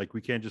shit up. Like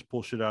we can't just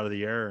pull shit out of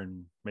the air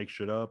and make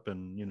shit up.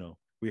 And,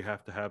 we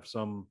have to have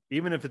some,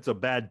 even if it's a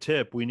bad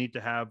tip, we need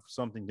to have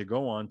something to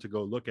go on, to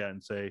go look at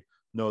and say,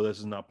 no, this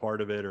is not part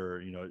of it,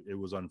 or, it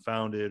was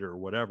unfounded or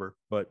whatever.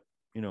 But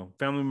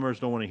family members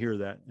don't want to hear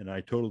that. And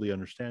I totally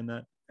understand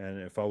that. And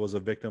if I was a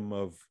victim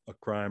of a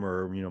crime,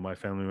 or, my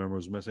family member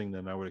was missing,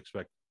 then I would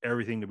expect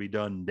everything to be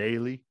done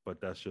daily, but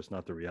that's just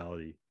not the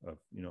reality of,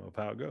 of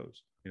how it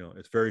goes.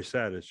 It's very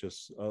sad. It's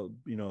just, a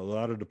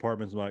lot of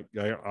departments, like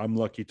I'm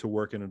lucky to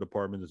work in a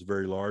department that's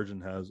very large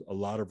and has a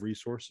lot of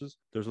resources.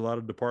 There's a lot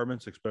of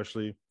departments,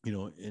 especially,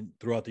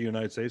 throughout the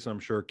United States. I'm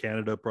sure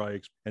Canada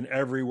probably, and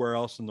everywhere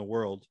else in the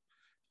world,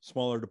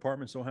 smaller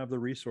departments don't have the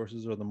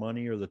resources or the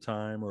money or the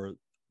time or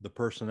the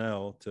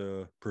personnel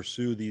to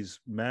pursue these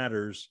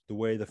matters the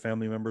way the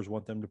family members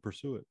want them to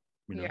pursue it.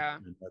 Yeah.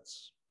 And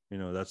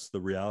that's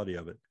the reality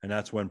of it. And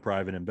that's when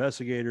private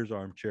investigators,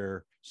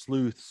 armchair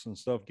sleuths and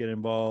stuff get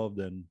involved.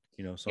 And,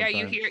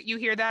 sometimes, you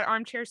hear that,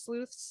 armchair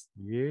sleuths?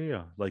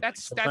 Yeah. Like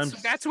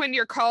that's when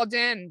you're called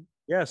in.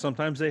 Yeah.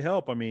 Sometimes they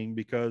help. I mean,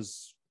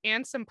 because.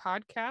 And some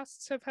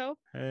podcasts have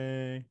helped.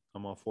 Hey,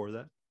 I'm all for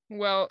that.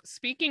 Well,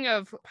 speaking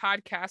of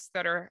podcasts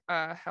that are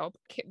help,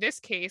 this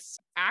case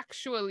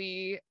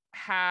actually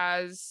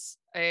has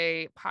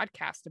a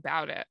podcast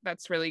about it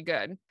that's really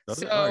good.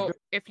 So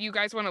if you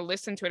guys want to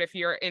listen to it, if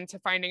you're into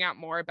finding out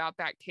more about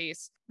that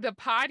case, the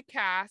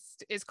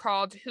podcast is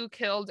called Who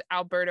Killed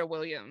Alberta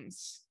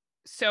Williams.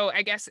 So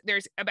I guess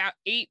there's about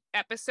 8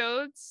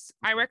 episodes.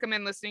 I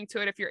recommend listening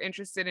to it if you're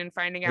interested in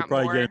finding out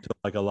more. Get into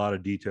like a lot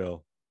of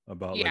detail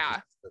about like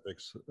the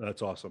specifics.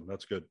 That's awesome.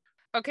 That's good.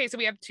 Okay, so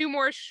we have 2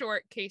 more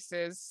short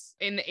cases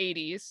in the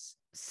 80s.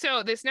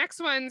 So this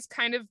next one's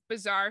kind of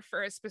bizarre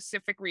for a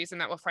specific reason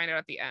that we'll find out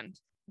at the end.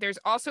 There's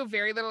also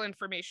very little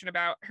information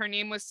about. Her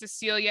name was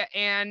Cecilia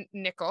Ann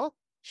Nichol.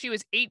 She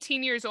was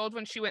 18 years old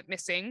when she went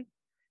missing.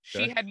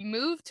 She had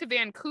moved to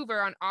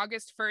Vancouver on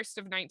August 1st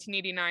of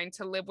 1989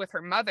 to live with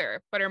her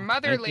mother, but her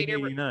mother later...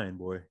 1989,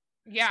 boy.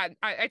 Yeah,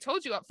 I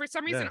told you, for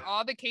some reason,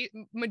 all the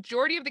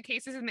majority of the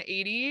cases in the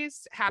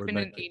 80s happened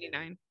in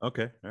 89.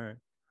 Okay, all right.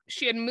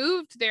 She had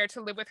moved there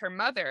to live with her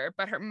mother,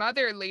 but her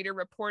mother later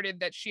reported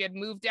that she had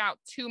moved out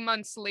 2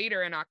 months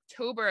later in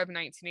October of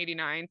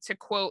 1989 to,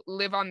 quote,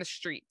 live on the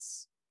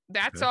streets.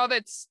 That's all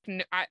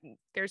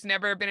there's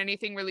never been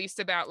anything released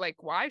about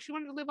like why she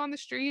wanted to live on the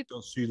street.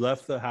 So she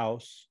left the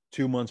house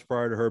 2 months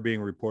prior to her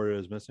being reported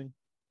as missing?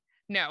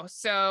 No.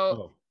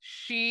 So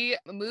she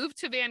moved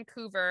to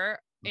Vancouver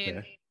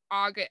in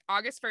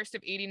August 1st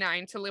of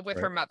 89 to live with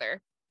her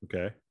mother.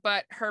 Okay.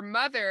 But her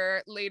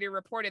mother later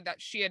reported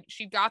that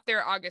she got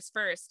there August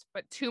 1st,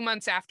 but 2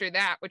 months after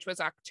that, which was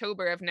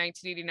October of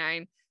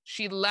 1989,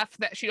 she left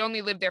that she'd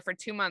only lived there for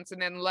 2 months and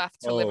then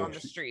left to live on the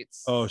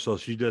streets. Oh, so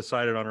she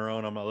decided on her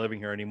own, I'm not living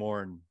here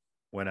anymore, and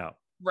went out.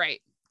 Right.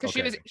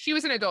 Because she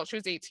was an adult. She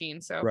was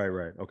 18. So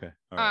right. Okay.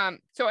 All right.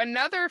 So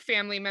another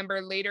family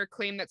member later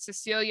claimed that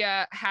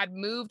Cecilia had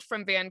moved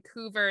from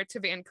Vancouver to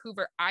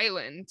Vancouver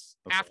Island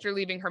after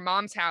leaving her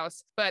mom's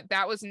house, but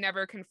that was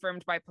never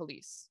confirmed by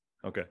police.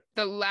 Okay.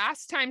 The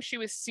last time she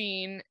was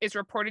seen is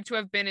reported to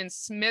have been in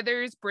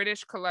Smithers,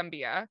 British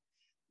Columbia,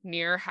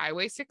 near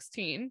Highway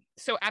 16.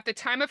 So at the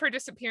time of her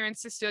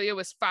disappearance, Cecilia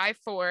was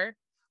 5'4",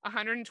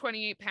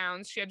 128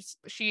 pounds.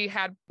 She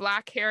had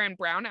black hair and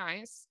brown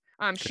eyes.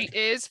 She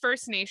is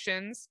First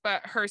Nations,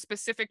 but her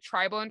specific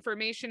tribal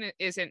information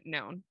isn't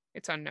known.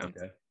 It's unknown.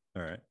 Okay.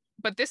 All right.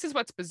 But this is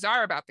what's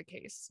bizarre about the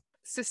case.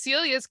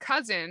 Cecilia's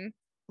cousin,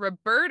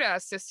 Roberta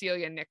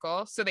Cecilia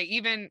Nichol. So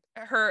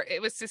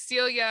it was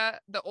Cecilia,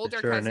 the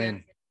older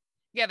cousin.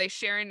 Yeah, they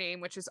share a name,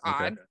 which is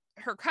odd.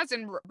 Her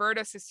cousin,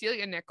 Roberta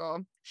Cecilia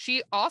Nichol,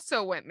 she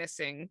also went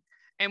missing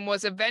and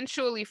was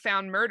eventually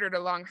found murdered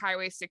along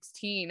Highway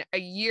 16 a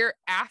year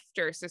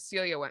after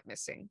Cecilia went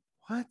missing.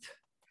 What?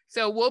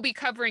 So we'll be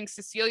covering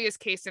Cecilia's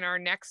case in our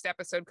next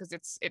episode because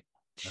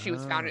she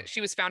was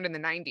found in the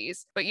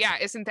 90s. But yeah,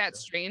 isn't that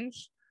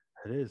strange?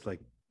 It is. Like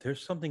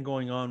there's something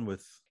going on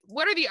with.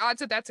 What are the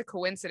odds that that's a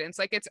coincidence?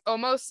 Like it's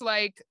almost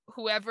like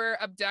whoever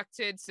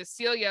abducted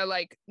Cecilia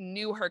like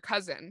knew her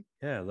cousin.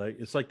 Yeah, like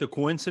it's like the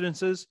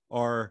coincidences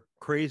are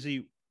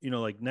crazy,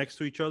 like next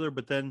to each other,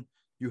 but then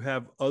you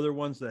have other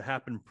ones that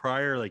happened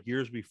prior, like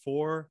years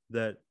before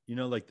that,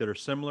 like that are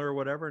similar or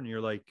whatever, and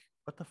you're like,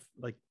 what the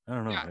like I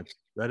don't know. Yeah.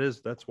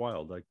 That's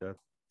wild like that.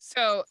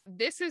 So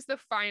this is the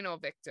final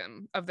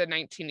victim of the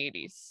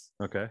 1980s.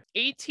 Okay.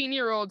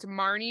 18-year-old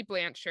Marnie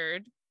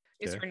Blanchard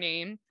is her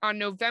name. On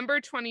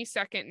November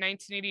 22nd,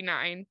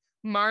 1989,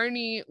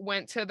 Marnie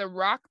went to the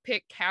Rock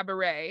Pit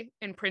Cabaret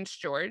in Prince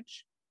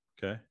George.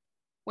 Okay.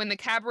 When the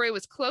cabaret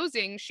was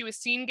closing, she was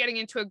seen getting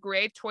into a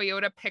gray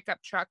Toyota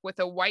pickup truck with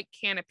a white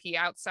canopy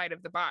outside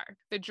of the bar.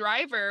 The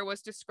driver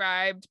was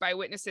described by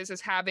witnesses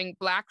as having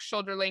black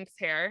shoulder-length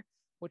hair,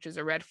 which is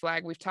a red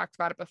flag. We've talked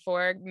about it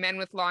before. Men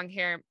with long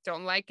hair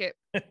don't like it.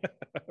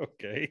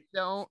 Okay.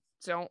 Don't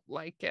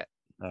like it.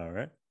 All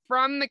right.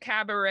 From the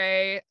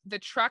cabaret, the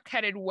truck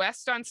headed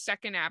west on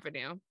 2nd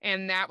Avenue,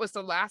 and that was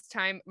the last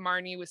time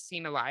Marnie was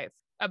seen alive.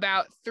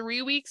 About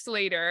 3 weeks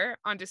later,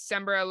 on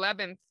December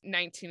 11th,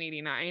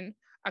 1989,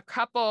 a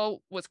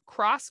couple was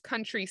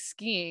cross-country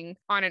skiing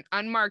on an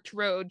unmarked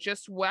road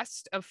just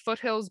west of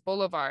Foothills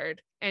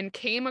Boulevard and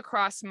came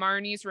across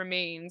Marnie's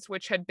remains,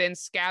 which had been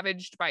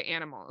scavenged by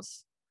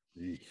animals.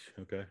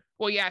 Okay.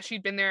 Well, yeah,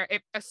 she'd been there,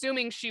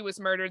 assuming she was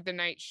murdered the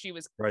night she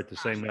was... Right, the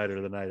same night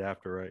or the night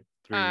after, right?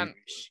 3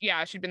 weeks.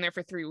 Yeah, she'd been there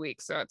for 3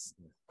 weeks, so it's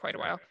quite a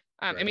while.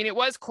 I mean, it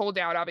was cold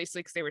out, obviously,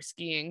 because they were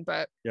skiing,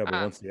 but yeah, but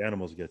once the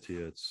animals get to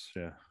you, it's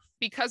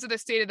because of the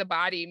state of the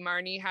body,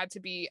 Marnie had to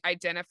be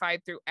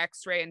identified through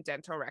X-ray and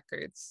dental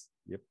records.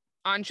 Yep.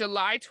 On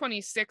July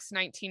 26,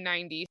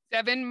 1990,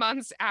 7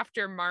 months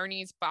after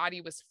Marnie's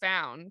body was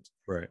found,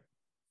 right,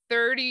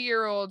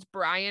 30-year-old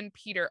Brian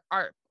Peter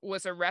Arp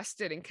was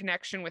arrested in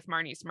connection with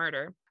Marnie's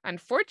murder.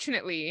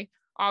 Unfortunately,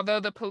 although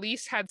the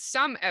police had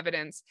some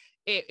evidence,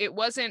 it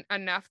wasn't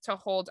enough to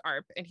hold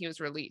Arp, and he was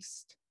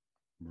released.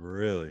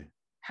 Really?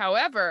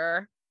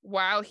 However,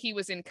 while he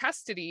was in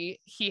custody,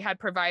 he had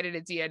provided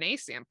a DNA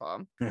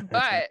sample,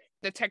 but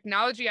the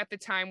technology at the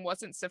time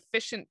wasn't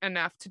sufficient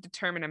enough to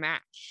determine a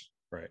match.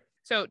 Right.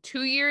 So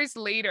 2 years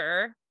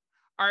later,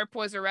 Arp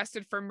was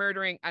arrested for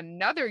murdering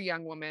another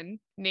young woman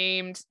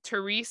named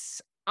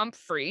Therese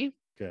Umphrey.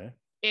 Okay.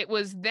 It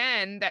was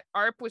then that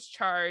Arp was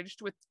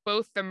charged with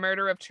both the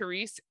murder of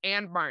Therese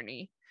and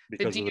Marnie.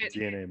 Because of the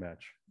DNA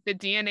match. The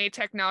DNA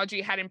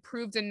technology had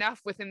improved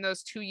enough within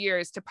those 2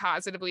 years to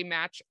positively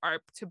match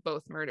Arp to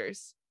both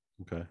murders.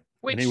 Okay.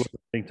 Which, and he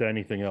wasn't linked to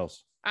anything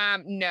else.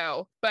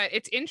 No, but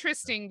it's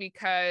interesting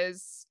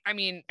because, I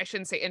mean, I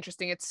shouldn't say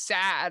interesting. It's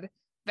sad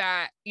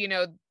that, you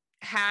know,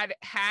 had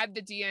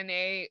the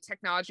DNA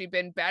technology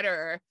been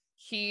better,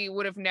 he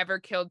would have never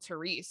killed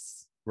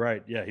Therese.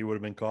 Right. Yeah, he would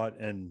have been caught,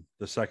 and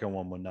the second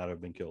one would not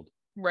have been killed.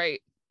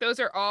 Right. Those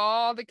are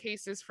all the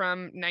cases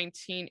from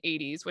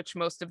 1980s, which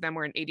most of them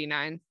were in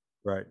 89.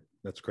 Right.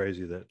 That's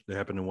crazy that they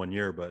happened in 1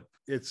 year, but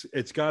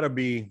it's got to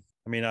be.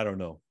 I mean, I don't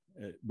know,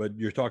 but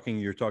you're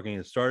talking.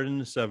 It started in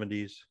the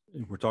 70s.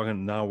 We're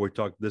talking now.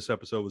 This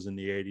episode was in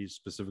the 80s,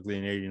 specifically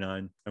in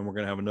 89, and we're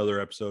gonna have another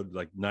episode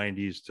like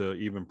 90s to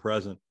even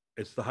present.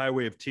 It's the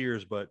Highway of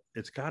Tears, but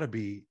it's got to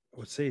be. I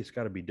would say it's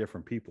got to be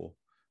different people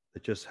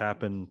that just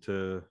happen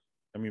to.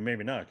 I mean,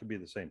 maybe not. It could be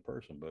the same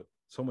person, but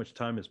so much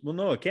time is. Well,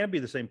 no, it can't be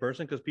the same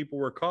person because people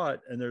were caught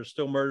and there's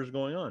still murders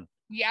going on.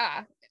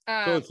 Yeah.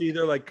 So it's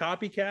either like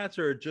copycats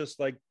or just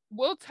like.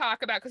 We'll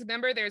talk about, because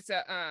remember there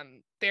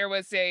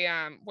was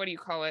a what do you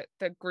call it?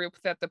 The group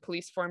that the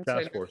police formed.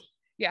 Task force.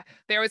 Yeah,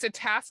 there was a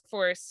task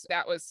force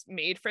that was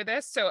made for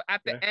this. So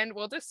at the end,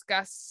 we'll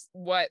discuss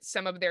what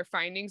some of their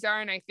findings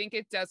are, and I think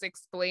it does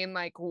explain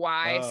like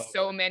why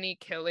so many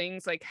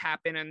killings like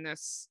happen in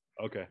this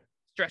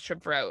stretch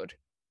of road.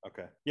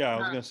 Okay. Yeah, I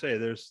was gonna say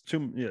there's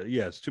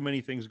it's too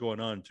many things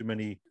going on, too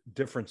many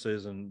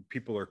differences, and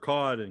people are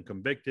caught and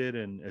convicted,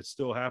 and it's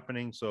still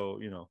happening. So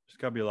there's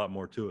got to be a lot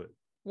more to it.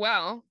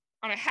 Well,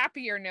 on a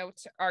happier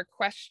note, our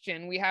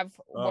question we have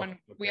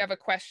We have a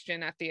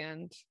question at the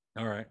end.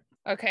 All right.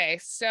 Okay,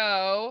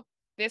 so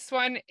this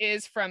one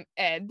is from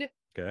Ed.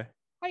 Okay.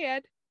 Hi,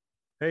 Ed.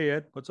 Hey,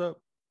 Ed. What's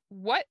up?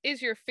 What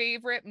is your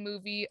favorite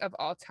movie of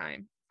all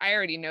time? I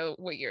already know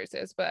what yours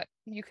is, but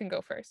you can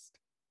go first.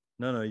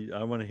 No,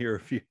 I want to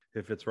hear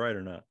if it's right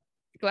or not.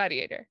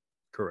 Gladiator.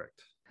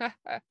 Correct. Do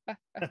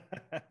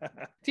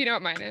you know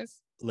what mine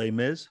is? Les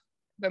Mis?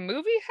 The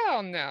movie?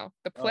 Hell no.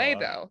 The play,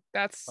 though.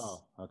 That's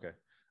okay.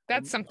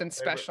 That's something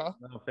special.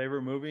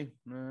 Favorite movie?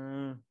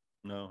 No,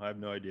 I have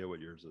no idea what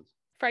yours is.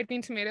 Fried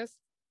Bean Tomatoes.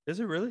 Is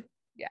it really?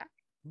 Yeah.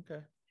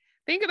 Okay.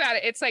 Think about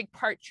it. It's like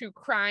part true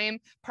crime,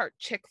 part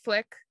chick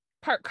flick,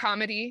 part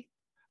comedy.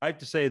 I have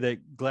to say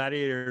that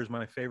Gladiator is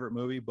my favorite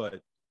movie,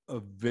 but a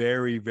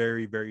very,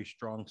 very, very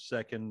strong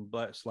second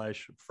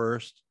 /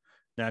 first,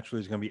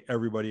 naturally is going to be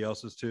everybody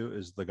else's too,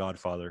 is The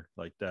Godfather,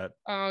 like that.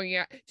 Oh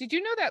yeah. Did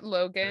you know that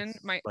Logan,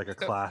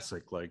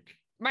 classic, like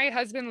my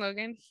husband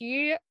Logan,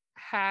 he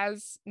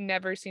has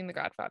never seen The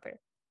Godfather,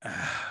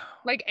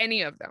 like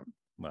any of them.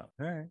 Well,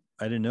 all right.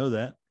 I didn't know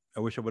that. I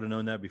wish I would have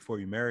known that before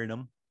you married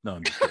him. No,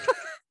 I'm just kidding.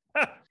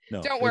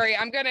 No, don't worry.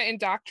 I'm going to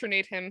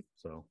indoctrinate him.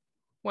 So,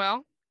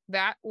 well,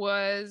 that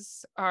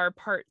was our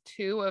part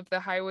 2 of the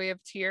Highway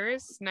of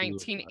Tears,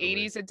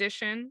 1980s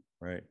edition.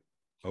 Right.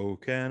 Oh,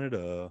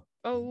 Canada.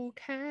 Oh,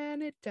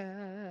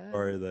 Canada.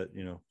 Sorry that,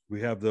 we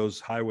have those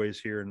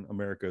highways here in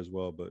America as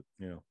well, but,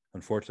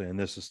 unfortunately, and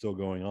this is still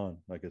going on.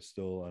 Like it's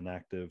still an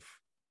active.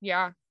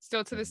 Yeah,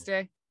 still to this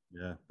day.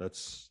 Yeah,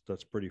 that's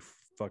pretty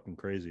fucking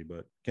crazy.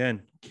 But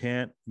again,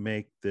 can't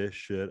make this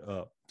shit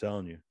up. I'm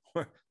telling you.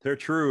 They're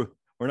true.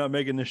 We're not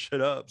making this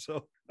shit up.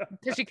 So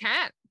because you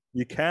can't.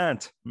 You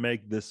can't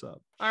make this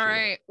up. All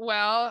right.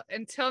 Well,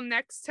 until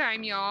next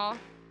time, y'all.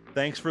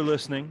 Thanks for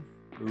listening.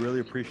 We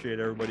really appreciate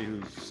everybody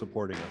who's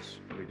supporting us.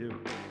 We do.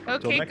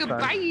 Okay,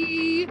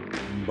 goodbye.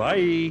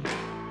 Bye.